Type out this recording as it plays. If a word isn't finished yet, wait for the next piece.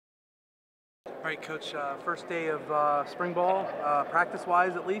All right, Coach, first day of spring ball,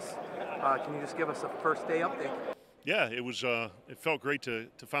 practice-wise at least. Can you just give us a first day update? Yeah, it was. It felt great to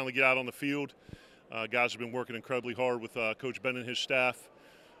finally get out on the field. Guys have been working incredibly hard with Coach Ben and his staff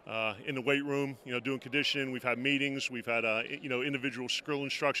in the weight room. Doing conditioning. We've had meetings. We've had individual skrill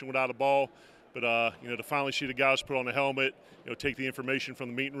instruction without a ball. But to finally see the guys put on a helmet, take the information from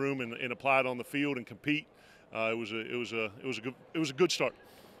the meeting room and apply it on the field and compete. It was a good start.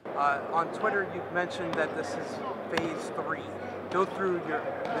 On Twitter, you've mentioned that this is phase 3. Go through your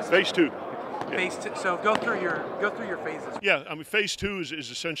Phase 2. Phase 2. So go through your phases. Yeah, I mean, phase 2 is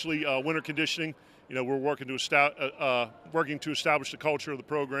essentially winter conditioning. We're working to establish the culture of the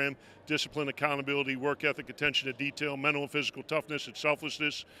program: discipline, accountability, work ethic, attention to detail, mental and physical toughness, and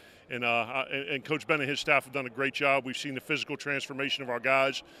selflessness. And Coach Ben and his staff have done a great job. We've seen the physical transformation of our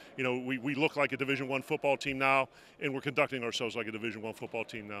guys. We look like a Division I football team now, and we're conducting ourselves like a Division I football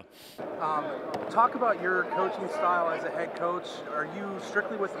team now. Talk about your coaching style as a head coach. Are you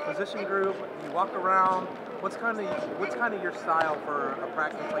strictly with the position group? Do you walk around? What's kind of your style for a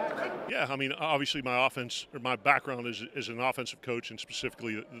practice like today? Yeah, I mean, obviously my background is an offensive coach, and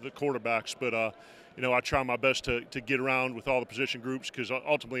specifically the quarterbacks. But I try my best to get around with all the position groups, because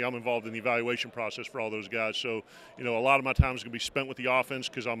ultimately I'm involved in the evaluation process for all those guys. So a lot of my time is going to be spent with the offense,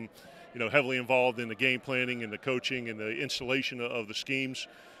 because I'm heavily involved in the game planning and the coaching and the installation of the schemes.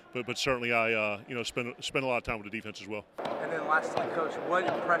 But certainly I spend a lot of time with the defense as well. And then lastly, Coach, what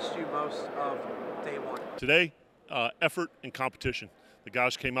impressed you most of day one? Today, effort and competition. The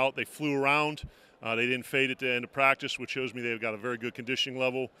guys came out, they flew around, they didn't fade at the end of practice, which shows me they've got a very good conditioning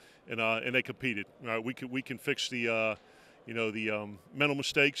level, and they competed. We can fix the mental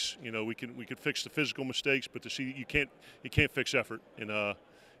mistakes. We can fix the physical mistakes, but you can't fix effort, and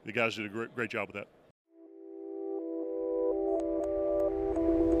the guys did a great job with that.